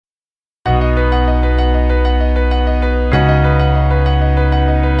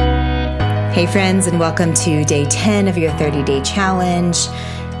Hey friends, and welcome to day 10 of your 30-day challenge.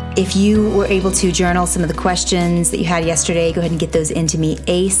 If you were able to journal some of the questions that you had yesterday, go ahead and get those into me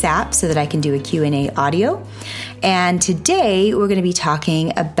ASAP so that I can do a Q&A audio. And today we're going to be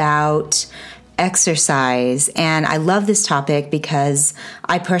talking about exercise. And I love this topic because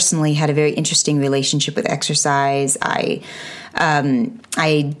I personally had a very interesting relationship with exercise. I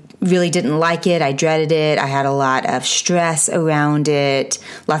really didn't like it. I dreaded it. I had a lot of stress around it,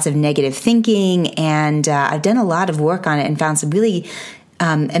 lots of negative thinking, and I've done a lot of work on it and found some really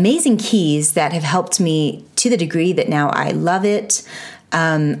amazing keys that have helped me to the degree that now I love it.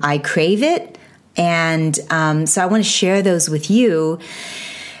 I crave it. And so I want to share those with you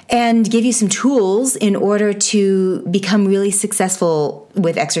and give you some tools in order to become really successful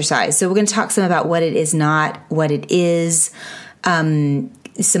with exercise. So we're going to talk some about what it is not, what it is,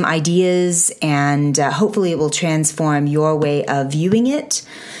 some ideas, and hopefully it will transform your way of viewing it.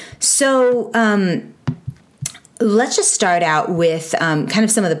 So let's just start out with kind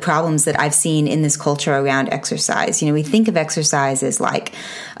of some of the problems that I've seen in this culture around exercise. You know, we think of exercise as like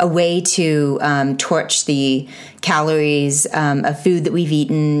a way to torch the calories of food that we've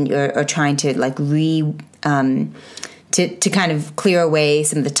eaten, or trying to like to kind of clear away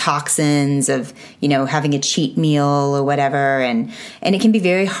some of the toxins of, you know, having a cheat meal or whatever. And it can be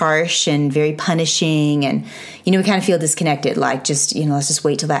very harsh and very punishing. And, you know, we kind of feel disconnected, like just, you know, let's just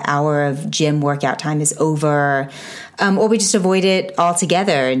wait till that hour of gym workout time is over. Or we just avoid it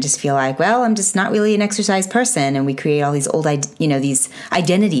altogether and just feel like, well, I'm just not really an exercise person. And we create all these these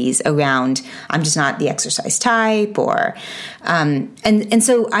identities around, I'm just not the exercise type, or, and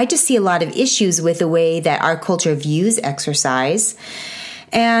so I just see a lot of issues with the way that our culture views exercise.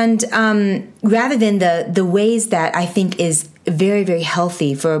 And, rather than the ways that I think is very, very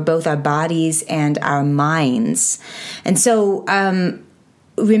healthy for both our bodies and our minds. And so,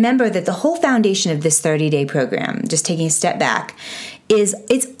 remember that the whole foundation of this 30-day program, just taking a step back, is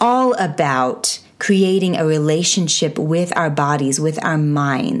it's all about creating a relationship with our bodies, with our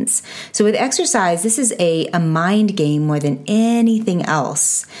minds. So with exercise, this is a mind game more than anything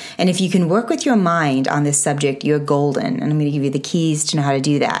else. And if you can work with your mind on this subject, you're golden. And I'm going to give you the keys to know how to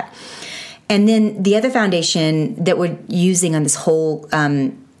do that. And then the other foundation that we're using on this whole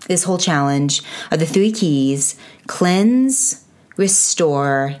challenge are the 3 keys: cleanse,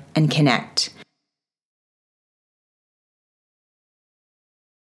 restore, and connect.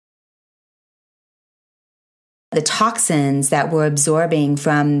 The toxins that we're absorbing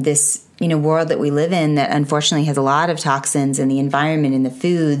from this, you know, world that we live in, that unfortunately has a lot of toxins in the environment, in the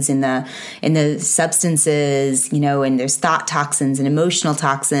foods, in the substances, you know, and there's thought toxins and emotional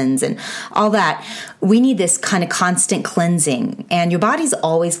toxins and all that. We need this kind of constant cleansing, and your body's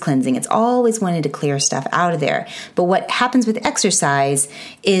always cleansing. It's always wanting to clear stuff out of there. But what happens with exercise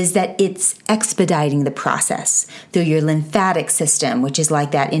is that it's expediting the process through your lymphatic system, which is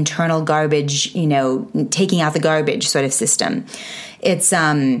like that internal garbage, you know, taking out the garbage sort of system.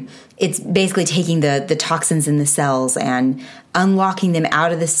 It's basically taking the toxins in the cells and unlocking them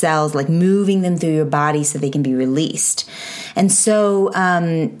out of the cells, like moving them through your body so they can be released. And so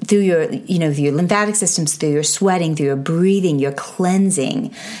through your lymphatic systems, through your sweating, through your breathing, your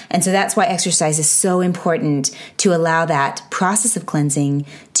cleansing. And so that's why exercise is so important, to allow that process of cleansing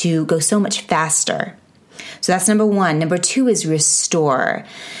to go so much faster. So that's number 1. Number 2 is restore.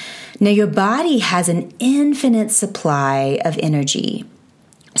 Now, your body has an infinite supply of energy.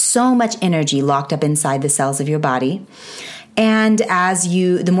 So much energy locked up inside the cells of your body. And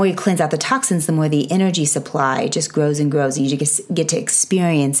the more you cleanse out the toxins, the more the energy supply just grows and grows, and you just get to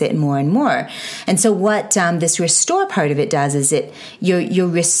experience it more and more. And so what this restore part of it does is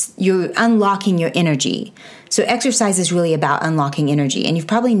you're unlocking your energy. So exercise is really about unlocking energy. And you've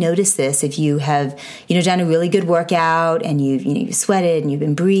probably noticed this if you have, you know, done a really good workout and you've sweated and you've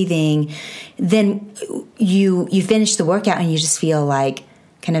been breathing, then you finish the workout and you just feel like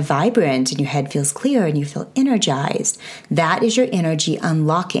kind of vibrant, and your head feels clear and you feel energized. That is your energy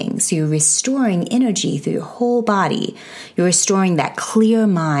unlocking. So you're restoring energy through your whole body. You're restoring that clear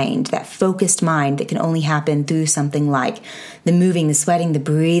mind, that focused mind that can only happen through something like the moving, the sweating, the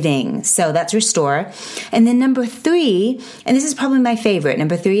breathing. So that's restore. And then number 3, and this is probably my favorite,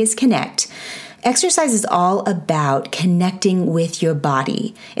 number 3 is connect. Exercise is all about connecting with your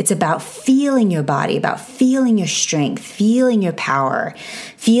body. It's about feeling your body, about feeling your strength, feeling your power,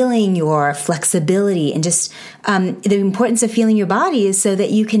 feeling your flexibility and just the importance of feeling your body is so that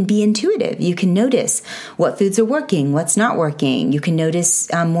you can be intuitive. You can notice what foods are working, what's not working. You can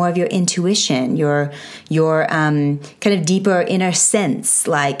notice more of your intuition, your kind of deeper inner sense,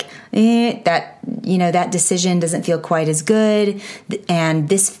 like that decision doesn't feel quite as good, and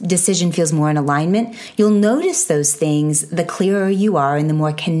this decision feels more in alignment. You'll notice those things the clearer you are and the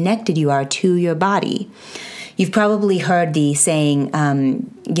more connected you are to your body. You've probably heard the saying,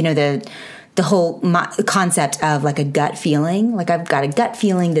 the whole concept of like a gut feeling, like I've got a gut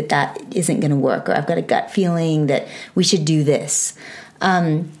feeling that isn't going to work, or I've got a gut feeling that we should do this.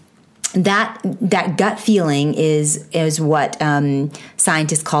 That gut feeling is what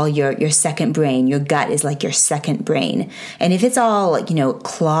scientists call your second brain. Your gut is like your second brain. And if it's all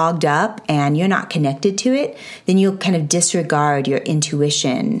clogged up and you're not connected to it, then you'll kind of disregard your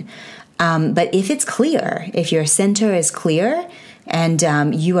intuition. But if it's clear, if your center is clear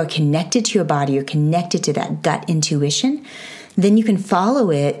and you are connected to your body, you're connected to that gut intuition, then you can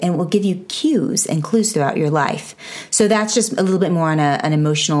follow it and it will give you cues and clues throughout your life. So that's just a little bit more on an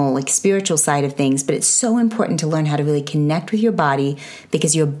emotional, like spiritual side of things, but it's so important to learn how to really connect with your body,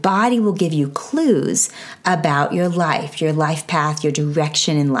 because your body will give you clues about your life path, your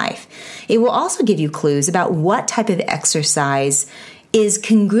direction in life. It will also give you clues about what type of exercise is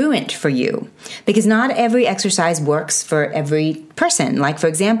congruent for you, because not every exercise works for every person. Like, for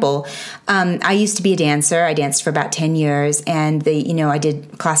example, I used to be a dancer. I danced for about 10 years, and I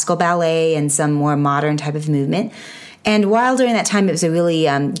did classical ballet and some more modern type of movement. And while during that time it was a really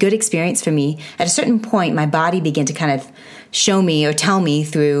good experience for me, at a certain point my body began to kind of show me or tell me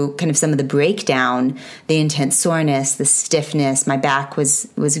through kind of some of the breakdown, the intense soreness, the stiffness. My back was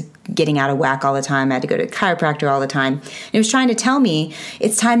getting out of whack all the time. I had to go to a chiropractor all the time. And it was trying to tell me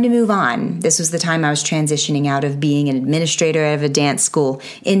it's time to move on. This was the time I was transitioning out of being an administrator at a dance school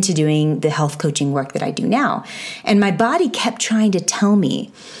into doing the health coaching work that I do now. And my body kept trying to tell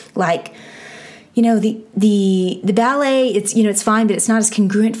me, like, the ballet, it's fine, but it's not as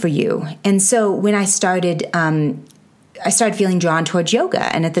congruent for you. And so when I started feeling drawn towards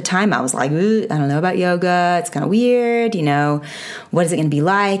yoga. And at the time I was like, I don't know about yoga. It's kind of weird. What is it going to be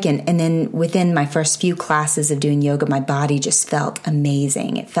like? And then within my first few classes of doing yoga, my body just felt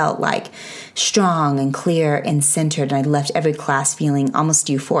amazing. It felt like strong and clear and centered. And I left every class feeling almost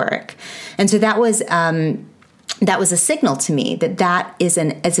euphoric. And so that was a signal to me that is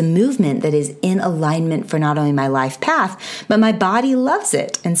a movement that is in alignment for not only my life path, but my body loves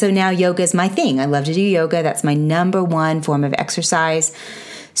it. And so now yoga is my thing. I love to do yoga. That's my number one form of exercise.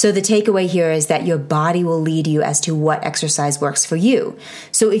 So the takeaway here is that your body will lead you as to what exercise works for you.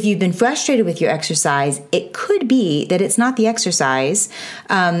 So if you've been frustrated with your exercise, it could be that it's not the exercise,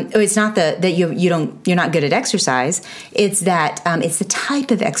 or it's not that you're not good at exercise. It's that it's the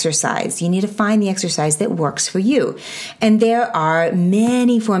type of exercise. You need to find the exercise that works for you. And there are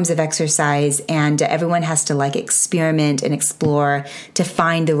many forms of exercise, and everyone has to experiment and explore to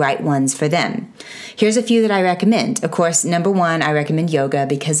find the right ones for them. Here's a few that I recommend. Of course, number one, I recommend yoga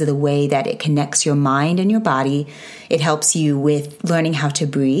because of the way that it connects your mind and your body. It helps you with learning how to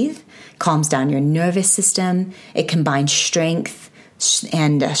breathe, calms down your nervous system. It combines strength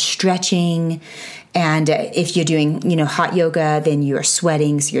and stretching. And if you're doing, hot yoga, then you're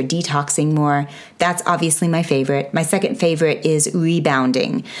sweating, so you're detoxing more. That's obviously my favorite. My second favorite is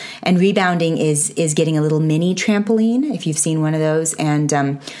rebounding. And rebounding is getting a little mini trampoline, if you've seen one of those.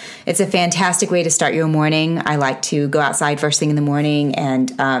 And it's a fantastic way to start your morning. I like to go outside first thing in the morning,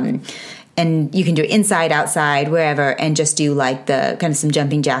 and you can do it inside, outside, wherever, and just do the kind of some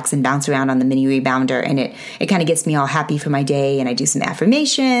jumping jacks and bounce around on the mini rebounder. And it kind of gets me all happy for my day. And I do some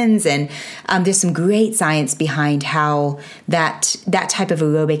affirmations, and there's some great science behind how that type of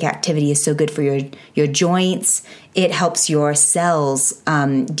aerobic activity is so good for your joints. It helps your cells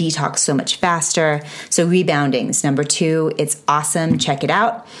detox so much faster. So rebounding is number two. It's awesome. Check it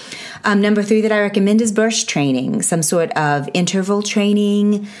out. Number three that I recommend is burst training, some sort of interval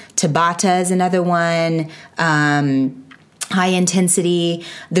training. Tabata is another one. High intensity.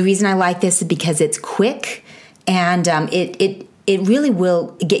 The reason I like this is because it's quick, and it really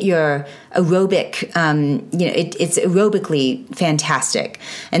will get your aerobic, it's aerobically fantastic.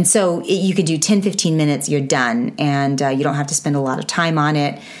 And so you could do 10, 15 minutes, you're done, and you don't have to spend a lot of time on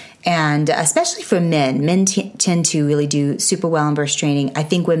it. And especially for men tend to really do super well in burst training. I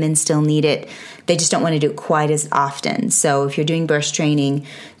think women still need it. They just don't want to do it quite as often. So if you're doing burst training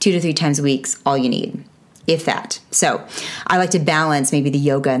 2 to 3 times a week, all you need. if that. So I like to balance maybe the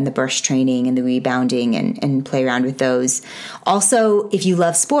yoga and the burst training and the rebounding and play around with those. Also, if you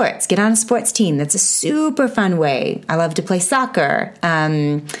love sports, get on a sports team. That's a super fun way. I love to play soccer.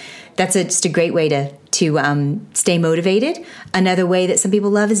 That's just a great way to stay motivated. Another way that some people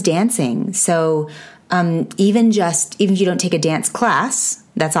love is dancing. So even if you don't take a dance class,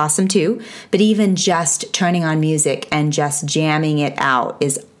 that's awesome too. But even just turning on music and just jamming it out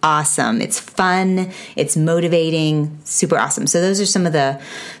is awesome. It's fun. It's motivating. Super awesome. So those are some of the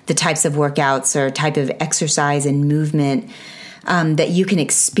types of workouts or type of exercise and movement that you can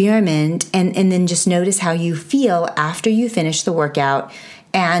experiment and then just notice how you feel after you finish the workout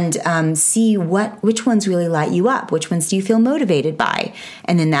and see which ones really light you up. Which ones do you feel motivated by?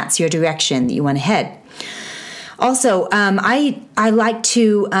 And then that's your direction that you want to head. Also, I like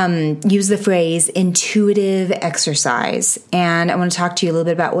to use the phrase intuitive exercise, and I want to talk to you a little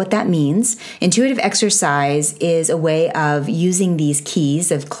bit about what that means. Intuitive exercise is a way of using these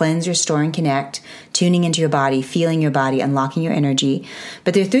keys of cleanse, restore, and connect, tuning into your body, feeling your body, unlocking your energy.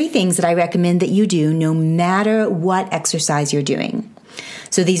 But there are 3 things that I recommend that you do no matter what exercise you're doing.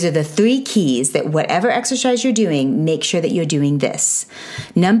 So these are the 3 keys that whatever exercise you're doing, make sure that you're doing this.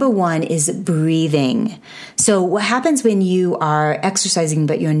 Number 1 is breathing. So what happens when you are exercising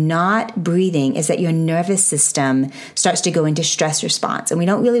but you're not breathing is that your nervous system starts to go into stress response. And we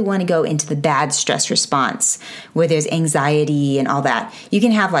don't really want to go into the bad stress response where there's anxiety and all that. You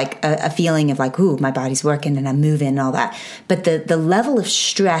can have like a feeling of like, ooh, my body's working and I'm moving and all that. But the level of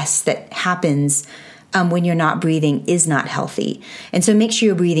stress that happens when you're not breathing is not healthy. And so make sure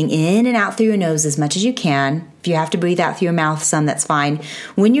you're breathing in and out through your nose as much as you can. If you have to breathe out through your mouth some, that's fine.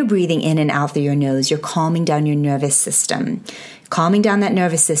 When you're breathing in and out through your nose, you're calming down your nervous system. Calming down that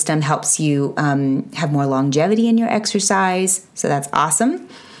nervous system helps you have more longevity in your exercise. So that's awesome.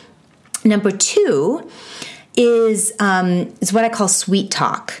 Number 2 is what I call sweet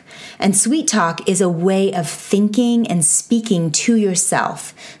talk. And sweet talk is a way of thinking and speaking to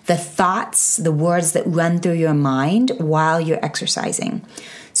yourself, the thoughts, the words that run through your mind while you're exercising.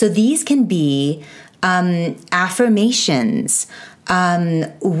 So these can be affirmations,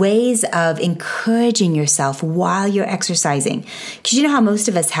 ways of encouraging yourself while you're exercising. Because you know how most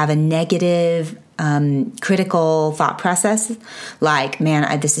of us have a negative critical thought process, like,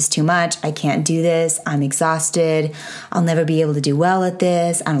 man, this is too much. I can't do this. I'm exhausted. I'll never be able to do well at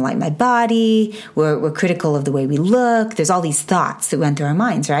this. I don't like my body. We're critical of the way we look. There's all these thoughts that run through our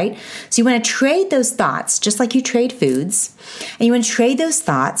minds, right? So you want to trade those thoughts, just like you trade foods, and you want to trade those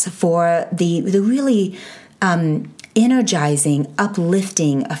thoughts for the really energizing,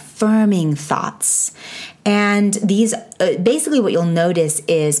 uplifting, affirming thoughts. And these, basically what you'll notice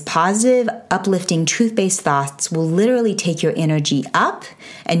is positive, uplifting, truth-based thoughts will literally take your energy up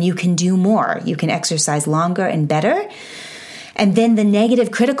and you can do more. You can exercise longer and better. And then the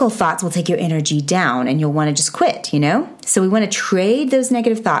negative critical thoughts will take your energy down and you'll want to just quit, you know? So we want to trade those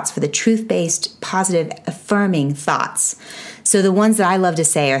negative thoughts for the truth-based, positive, affirming thoughts. So the ones that I love to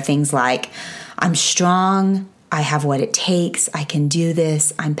say are things like, I'm strong, I have what it takes, I can do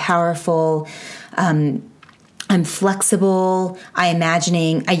this, I'm powerful, I'm flexible. I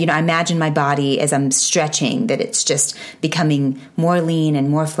imagine my body as I'm stretching, that it's just becoming more lean and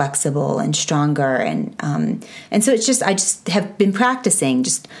more flexible and stronger. And so I just have been practicing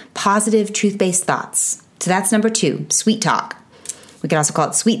just positive, truth-based thoughts. So that's number 2, sweet talk. We could also call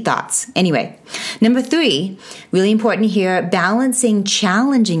it sweet thoughts. Anyway, number 3, really important here, balancing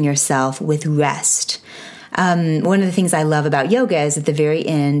challenging yourself with rest. One of the things I love about yoga is at the very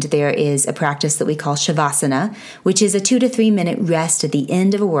end, there is a practice that we call Shavasana, which is a 2 to 3 minute rest at the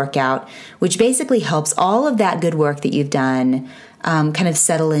end of a workout, which basically helps all of that good work that you've done kind of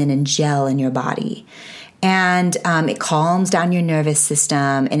settle in and gel in your body. And it calms down your nervous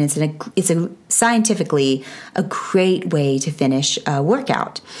system, and it's scientifically a great way to finish a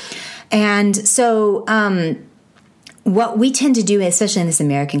workout. And so what we tend to do, especially in this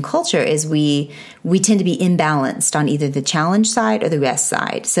American culture, is we tend to be imbalanced on either the challenge side or the rest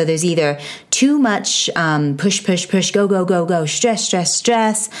side. So there's either too much push, go,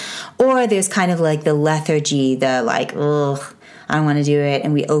 stress, or there's kind of like the lethargy, the like, ugh, I don't want to do it,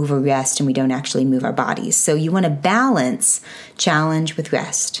 and we over rest and we don't actually move our bodies. So you want to balance challenge with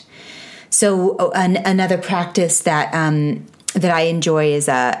rest. So another practice that I enjoy is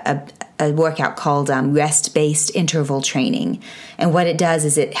a workout called rest-based interval training. And what it does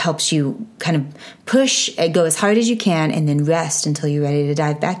is it helps you kind of push, go as hard as you can, and then rest until you're ready to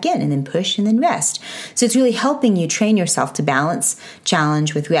dive back in, and then push and then rest. So it's really helping you train yourself to balance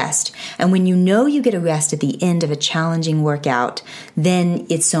challenge with rest. And when you know you get a rest at the end of a challenging workout, then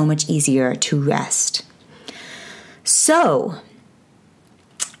it's so much easier to rest. So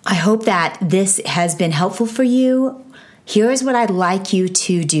I hope that this has been helpful for you. Here's what I'd like you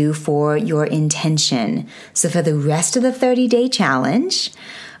to do for your intention. So for the rest of the 30-day challenge,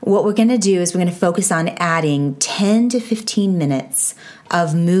 what we're going to do is we're going to focus on adding 10 to 15 minutes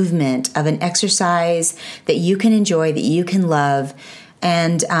of movement, of an exercise that you can enjoy, that you can love,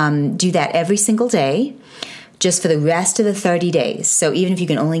 and do that every single day, just for the rest of the 30 days. So even if you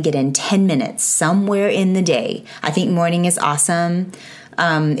can only get in 10 minutes somewhere in the day, I think morning is awesome.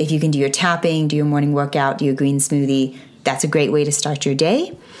 If you can do your tapping, do your morning workout, do your green smoothie, that's a great way to start your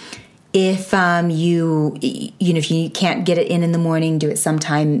day. If if you can't get it in the morning, do it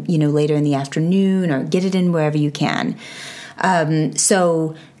sometime, later in the afternoon, or get it in wherever you can.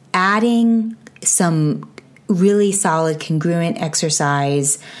 So adding some really solid congruent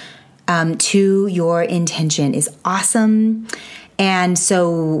exercise to your intention is awesome. And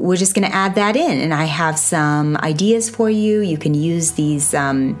so we're just going to add that in, and I have some ideas for you. You can use these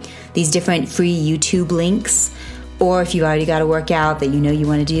different free YouTube links, or if you already got a workout that you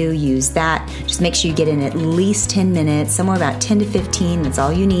want to do, use that. Just make sure you get in at least 10 minutes, somewhere about 10 to 15. That's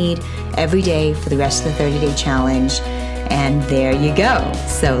all you need every day for the rest of the 30-day challenge. And there you go.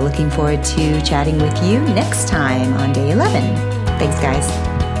 So looking forward to chatting with you next time on day 11. Thanks, guys.